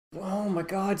my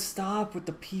god, stop with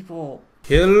the people.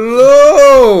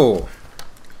 Hello!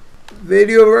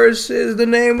 Videoverse is the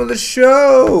name of the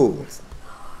show. It's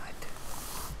not.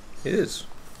 It is.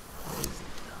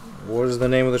 What is the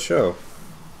name of the show?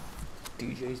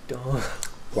 DJ's dumb.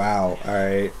 Wow,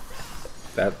 alright.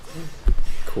 That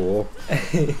cool.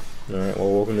 Alright,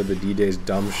 well, welcome to the DJ's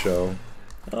Dumb Show.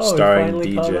 Oh, starring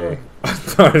DJ.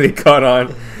 Finally caught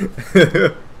on.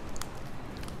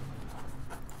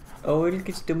 Oh, look,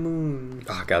 it's the moon.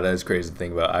 Oh god, that is crazy to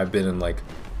think about. I've been in like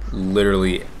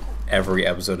literally every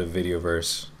episode of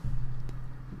Videoverse.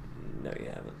 No, you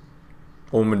haven't.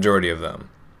 Well, majority of them.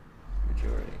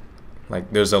 Majority.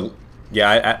 Like there's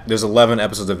there's 11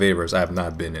 episodes of Videoverse I have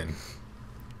not been in.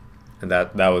 And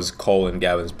that was Cole and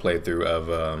Gavin's playthrough of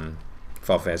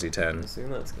Final Fantasy X. I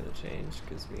assume that's gonna change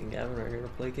because me and Gavin are here to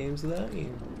play games without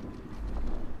you.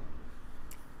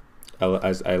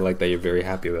 I like that you're very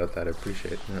happy about that. I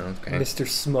appreciate it. Okay. Mr.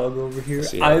 Smug over here.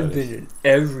 See, I've been in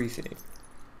everything.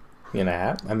 You and a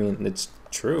half? I mean, it's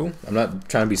true. I'm not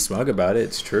trying to be smug about it.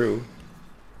 It's true.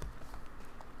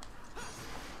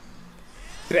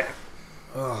 Yeah.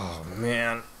 Oh,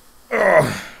 man.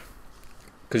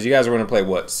 Because you guys are going to play,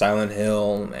 what? Silent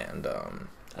Hill and,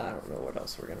 I don't know what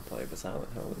else we're going to play, but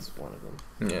Silent Hill is one of them.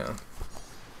 yeah.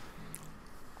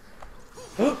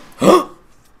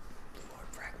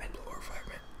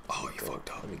 Oh, you fucked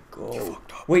up. Let me go. You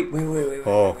fucked up. Wait.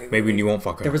 Oh, wait, maybe you won't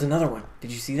fuck up. There was another one. Did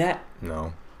you see that?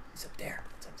 No. It's up there.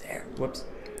 It's up there. Whoops.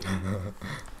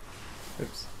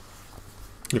 Oops.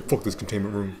 Yeah, fuck this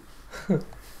containment room.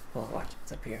 Oh, watch.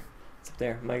 It's up here. It's up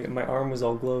there. My arm was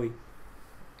all glowy.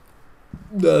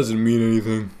 Doesn't mean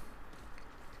anything.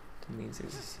 That means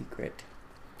there's a secret.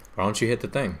 Why don't you hit the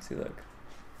thing? See, look.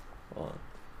 Hold on.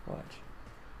 Watch.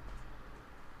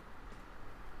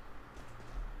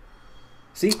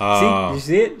 See? See? Did you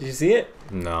see it? Did you see it?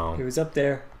 No. It was up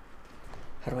there.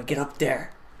 How do I get up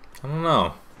there? I don't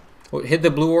know. Well, hit the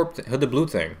blue orb. Hit the blue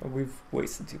thing. Oh, we've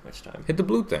wasted too much time. Hit the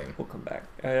blue thing. We'll come back.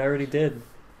 I already did.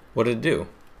 What did it do?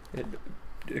 It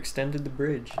extended the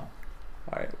bridge.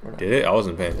 Alright, we're not. Did it? I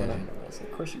wasn't paying We're not attention. gonna listen.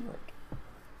 Of course you weren't.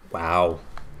 Wow.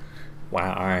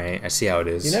 Wow. All right. I see how it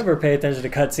is. You never pay attention to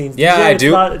cutscenes. Yeah, I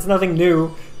do. It's nothing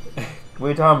new. What are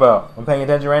you talking about? I'm paying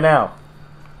attention right now.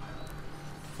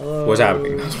 Hello. What's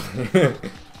happening?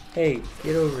 Hey,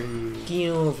 get over here. Get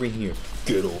over here.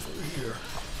 Get over here.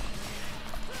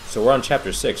 So we're on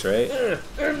chapter 6, right?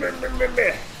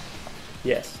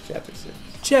 Yes, chapter 6.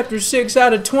 Chapter 6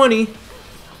 out of 20.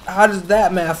 How does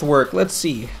that math work? Let's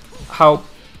see.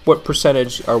 What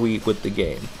percentage are we with the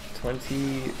game?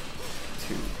 22%.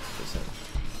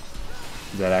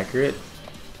 Is that accurate?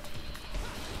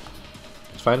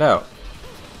 Let's find out.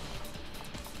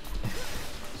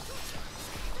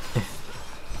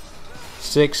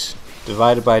 Six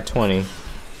divided by 20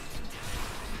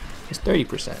 is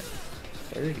 30%.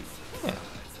 30. Yeah.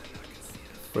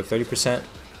 We're 30%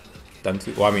 done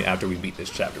to. Well, I mean, after we beat this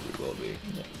chapter, we will be.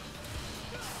 Yeah.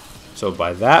 So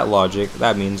by that logic,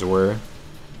 that means we're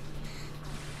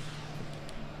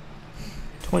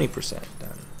 20%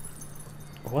 done.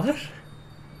 What?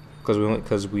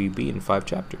 Because we beat in 5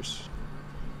 chapters.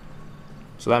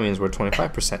 So that means we're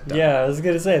 25% done. Yeah, I was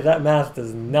gonna say that math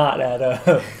does not add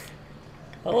up.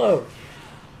 Hello.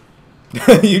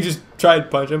 You just tried to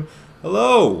punch him.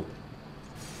 Hello.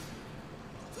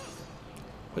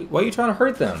 Why are you trying to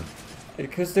hurt them?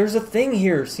 Because there's a thing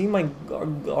here. See, my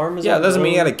arm is. Yeah, it all doesn't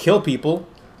mean you glowy. gotta kill people.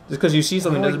 Just because you see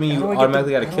something doesn't mean you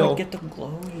automatically gotta How do kill. I get the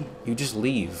glowy? You just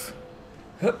leave.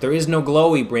 There is no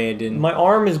glowy, Brandon. My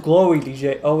arm is glowy,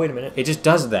 DJ. Oh, wait a minute. It just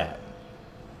does that.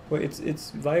 Wait,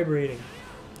 it's vibrating.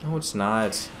 No, it's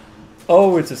not.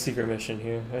 Oh, it's a secret mission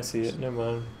here. I see it. Never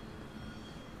mind.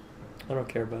 I don't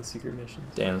care about secret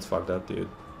missions. Damn, it's fucked up, dude.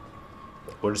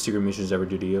 What did secret missions ever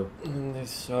do to you? They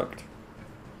sucked.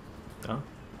 Oh?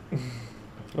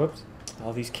 Whoops.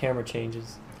 All these camera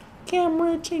changes.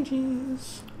 Camera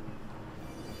changes.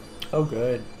 Oh,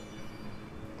 good.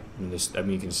 I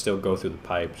mean, you can still go through the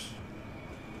pipes.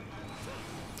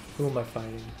 Who am I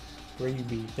fighting? Where you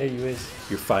be? There you is.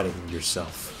 You're fighting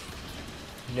yourself.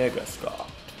 Negascopt.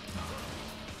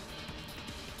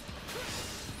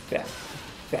 Bam.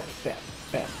 Bam. Bam.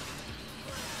 Bam.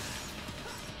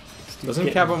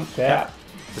 Doesn't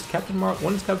Captain Marvel?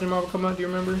 When does Captain Marvel come out? Do you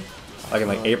remember? Like in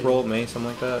like April, May, something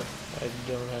like that. I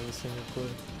don't have a single clue.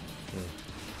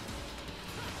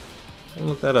 I'll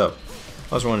look that up.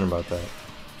 I was wondering about that.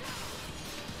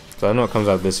 So I know it comes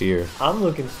out this year. I'm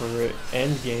looking for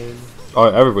Endgame. Oh,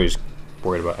 everybody's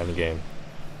worried about Endgame.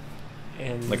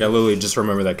 And Like I literally just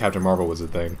remember that Captain Marvel was a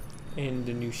thing. And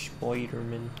the new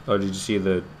Spider-Man. Oh, did you see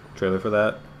the trailer for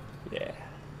that? Yeah.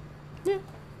 Yeah.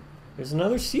 There's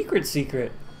another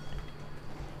secret.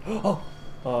 Oh,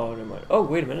 never mind. Oh,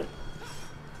 wait a minute.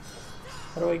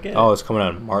 How do I get it? Oh, it's coming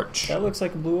out in March. That looks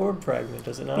like a blue orb fragment,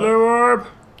 does it not? Blue orb!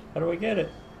 How do I get it?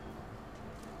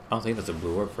 I don't think that's a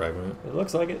blue orb fragment. It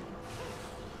looks like it.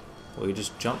 Well, you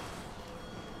just jump.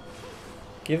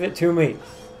 Give it to me.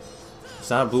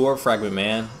 It's not a blue orb fragment,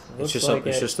 man. Looks It's just like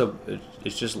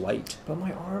it's just light. But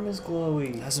my arm is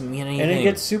glowy. It doesn't mean anything. And it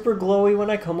gets super glowy when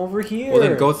I come over here. Well,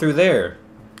 then go through there.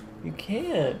 You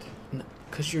can't.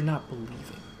 Because you're not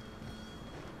believing.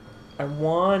 I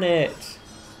want it.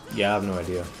 Yeah, I have no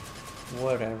idea.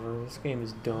 Whatever. This game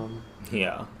is dumb.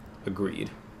 Yeah, agreed.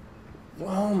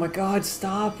 Oh my god,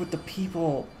 stop with the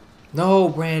people. No,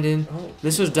 Brandon. Oh.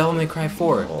 This was Devil May Cry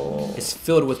 4. Oh. It's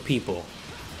filled with people.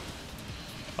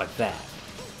 Like that.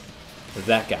 With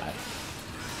that guy.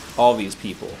 All these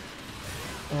people.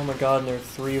 Oh my god, and there are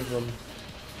 3 of them.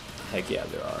 Heck yeah,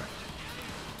 there are.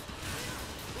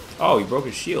 Oh, he broke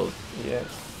his shield. Yeah.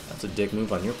 That's a dick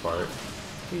move on your part.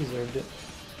 He deserved it.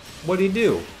 What did he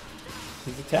do?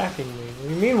 He's attacking me. What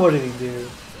do you mean, what did he do?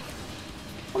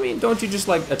 I mean, don't you just,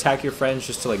 like, attack your friends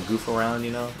just to, like, goof around, you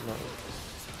know? No.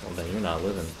 Well, then you're not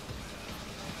living.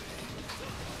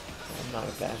 I'm not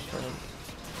a bad friend.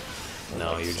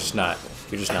 No, you're just not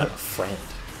a friend.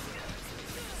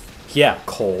 Yeah,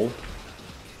 Cole.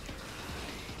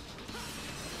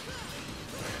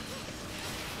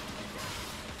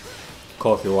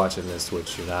 Cole, if you're watching this,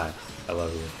 which you're not, I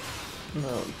love you. No,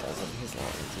 he doesn't. He's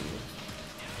lying to you.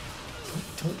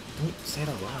 Don't say it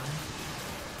out loud.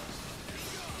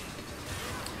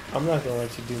 I'm not gonna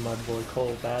let you do my boy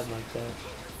Cole bad like that.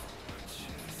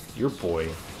 Your boy.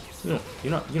 You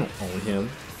don't own him.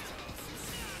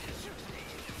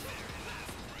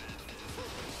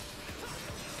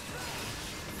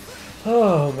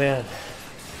 Oh man.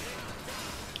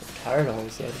 I'm tired all of a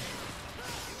sudden.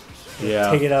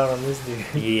 Yeah. Take it out on this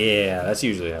dude. Yeah, that's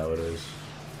usually how it is.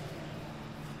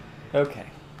 Okay.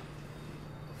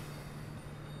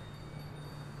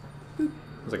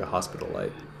 It's like a hospital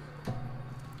light.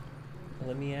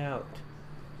 Let me out.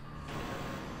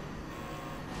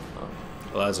 Well,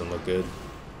 that doesn't look good.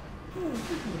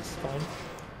 It's fine.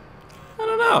 I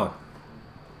don't know.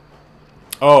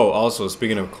 Oh, also,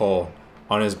 speaking of Cole,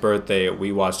 on his birthday,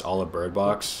 we watched all of Bird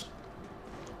Box.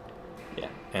 Yeah.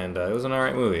 And it was an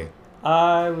alright movie.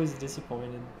 I was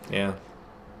disappointed. Yeah.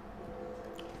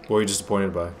 What were you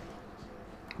disappointed by?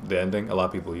 The ending? A lot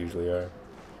of people usually are.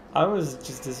 I was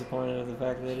just disappointed at the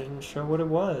fact that they didn't show what it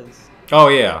was. Oh,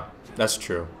 yeah. That's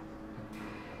true.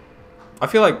 I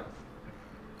feel like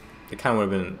it kind of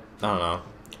would have been, I don't know.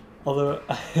 Although,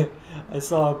 I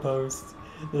saw a post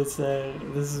that said,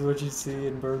 this is what you see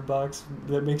in Bird Box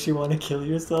that makes you want to kill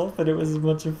yourself, and it was a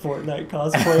bunch of Fortnite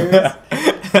cosplayers.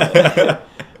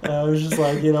 And I was just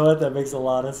like, you know what, that makes a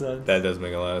lot of sense. That does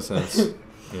make a lot of sense.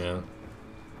 Yeah.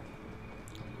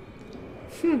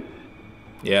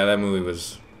 Yeah, that movie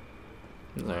was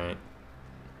alright.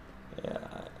 Yeah,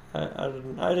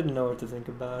 I didn't know what to think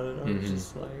about it. I was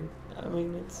just like, I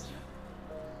mean,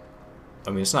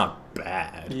 it's not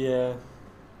bad. yeah.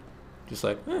 Just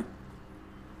like, I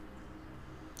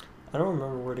don't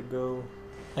remember where to go.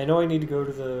 I know I need to go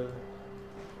to the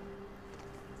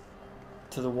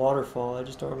waterfall. I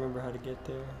just don't remember how to get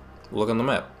there. look on the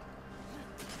map.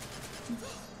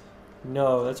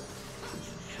 No, that's...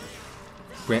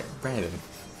 Brandon.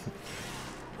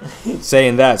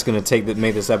 Saying that's going to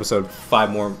make this episode 5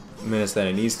 more minutes than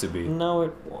it needs to be. No,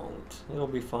 it won't. It'll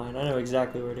be fine. I know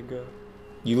exactly where to go.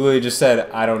 You literally just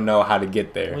said, I don't know how to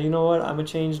get there. Well, you know what? I'm a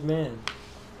changed man.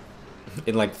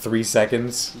 In like 3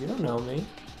 seconds. You don't know me.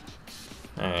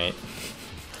 Alright.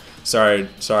 Sorry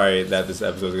that this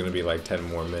episode is going to be like 10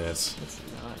 more minutes. It's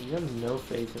not. You have no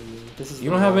faith in me. This is You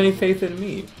don't have any faith in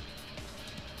me.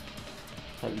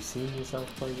 Have you seen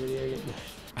yourself play video games?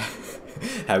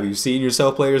 Have you seen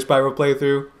yourself play your Spyro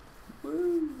playthrough?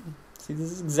 Woo. See,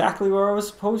 this is exactly where I was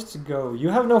supposed to go. You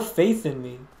have no faith in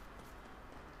me.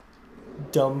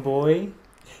 Dumb boy.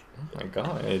 Oh my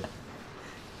god.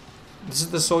 This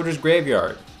is the soldier's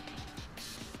graveyard.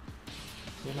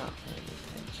 You're not paying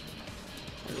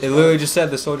attention. It literally just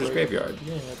said the soldier's graveyard.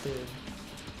 Yeah, I did.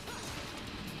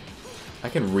 I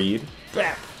can read.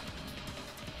 Bap!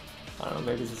 I don't know,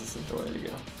 maybe this isn't the way to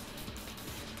go.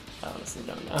 I honestly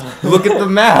don't know. Look at the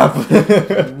map!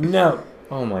 No!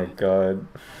 Oh my god.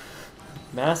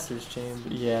 Master's Chamber.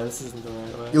 Yeah, this isn't the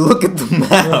right way. You look at the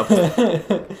map!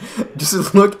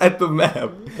 Just look at the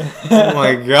map. Oh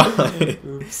my god.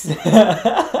 Oops.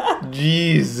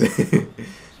 Jeez.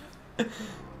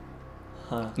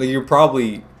 Huh. Like you're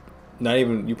probably not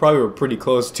even, you probably were pretty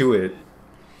close to it.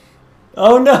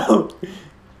 Oh no!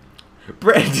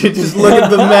 Brandon, just look at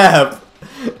the map.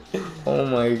 Oh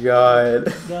my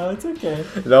god. No, it's okay.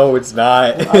 No, it's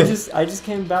not. I just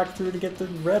came back through to get the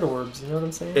red orbs. You know what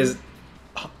I'm saying?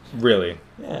 Really?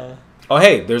 Yeah. Oh,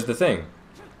 hey, there's the thing.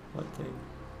 What thing?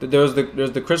 There's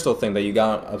the crystal thing that you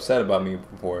got upset about me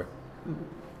before.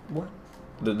 What?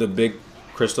 The big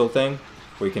crystal thing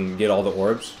where you can get all the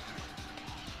orbs.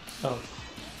 Oh.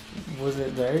 Was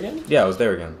it there again? Yeah, it was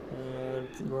there again.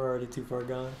 We're already too far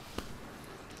gone.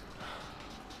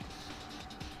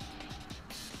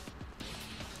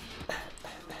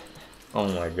 Oh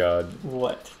my god.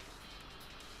 What?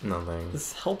 Nothing.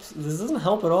 This helps. This doesn't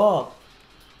help at all.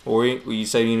 Or you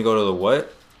said you need to go to the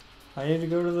what? I need to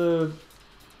go to the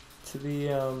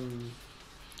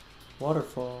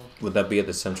waterfall. Would that be at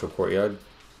the central courtyard?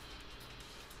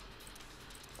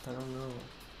 I don't know.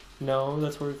 No,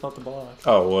 that's where we fought the boss.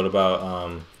 Oh, what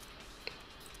about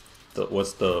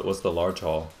what's the large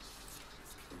hall?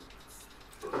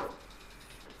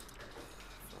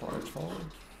 Large hall?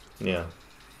 Yeah.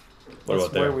 What That's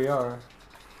about there? where we are.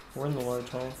 We're in the large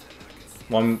hall.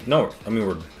 Well, no, I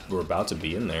mean we're about to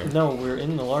be in there. No, we're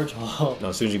in the large hall. No,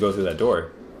 as soon as you go through that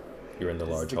door, you're in the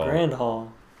This is large the hall. grand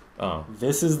hall. Oh.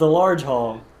 This is the large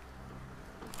hall.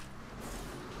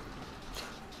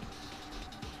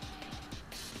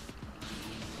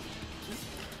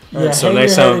 Alright, Yeah, so hang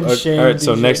next your head time. in shame, Alright,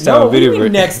 so DJ. next No, time what do you video.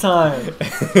 mean next time.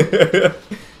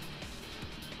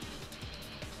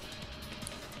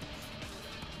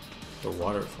 The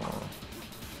waterfall.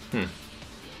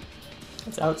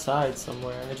 It's outside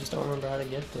somewhere. I just don't remember how to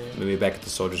get there. Maybe back at the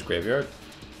soldiers' graveyard.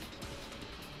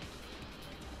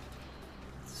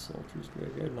 Soldier's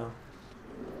graveyard, no.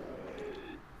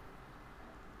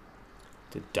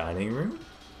 The dining room.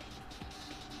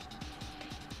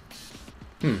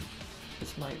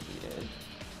 This might be it.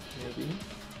 Maybe.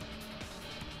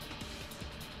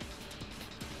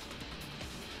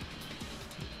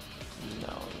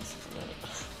 No, this isn't it.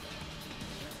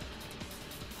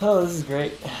 Oh, this is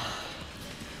great.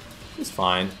 It's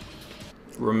fine.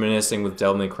 Reminiscing with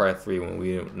Devil May Cry 3 when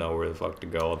we didn't know where the fuck to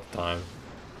go at the time.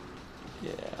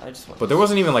 Yeah, I just want. But there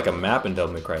wasn't even like a map in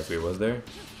Devil May Cry 3, was there?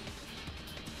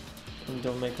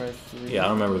 Don't make Cry 3. Yeah, I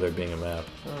don't remember there being a map.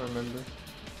 I don't remember.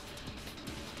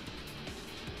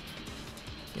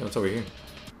 Yeah, what's over here?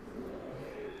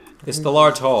 It's the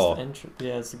large hall.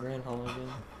 Yeah, it's the grand hall again.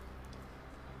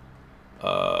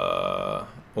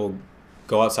 We'll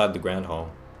go outside the grand hall.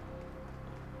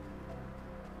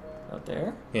 Out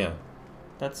there? Yeah.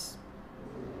 That's...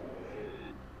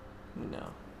 No.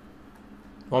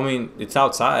 Well, I mean, it's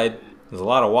outside. There's a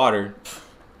lot of water.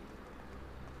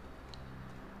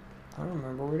 I don't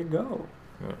remember where to go.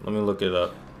 Right, let me look it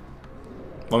up.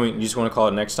 I mean, you just want to call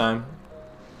it next time?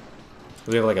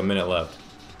 We have like a minute left.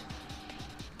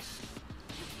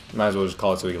 Might as well just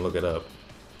call it so we can look it up.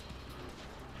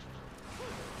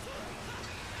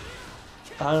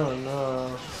 I don't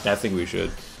know. I think we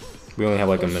should. We only have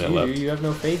like a minute left. You have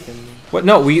no faith in me. What?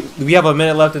 No, we have a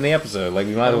minute left in the episode. Like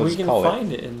we might as well We just can call it.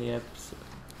 find it in the episode.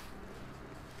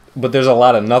 But there's a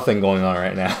lot of nothing going on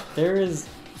right now. There is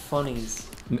funnies.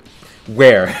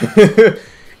 Where?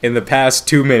 In the past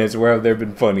 2 minutes, where have there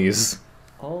been funnies?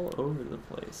 All over the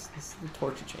place. This is the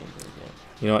torture chamber again.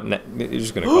 You know what? You're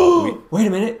just gonna call it. Wait a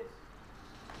minute.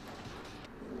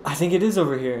 I think it is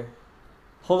over here.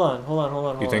 Hold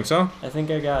on. You think so? I think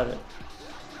I got it.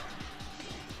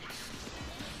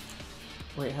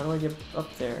 Wait, how do I get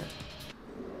up there?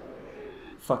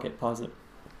 Fuck it, pause it.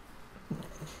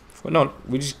 Well, no,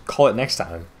 we just call it next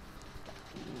time.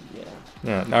 Yeah.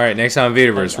 Yeah. All right. Next time,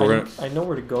 Vitaverse, we're gonna. I know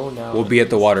where to go now. We'll be at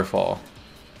the waterfall.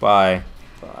 Bye.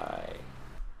 Bye.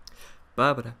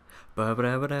 Ba-ba-da,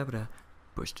 ba-ba-da-ba-da-ba-da,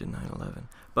 Bush did 9/11.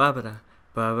 Ba-ba-da,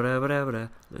 ba-ba-da-ba-da-ba-da,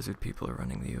 lizard people are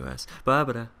running the U.S.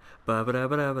 Ba-ba-da,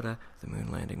 ba-ba-da-ba-da-ba-da, the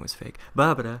moon landing was fake.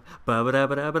 Ba-ba-da,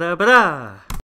 ba-ba-da-ba-da-ba-da-ba-da.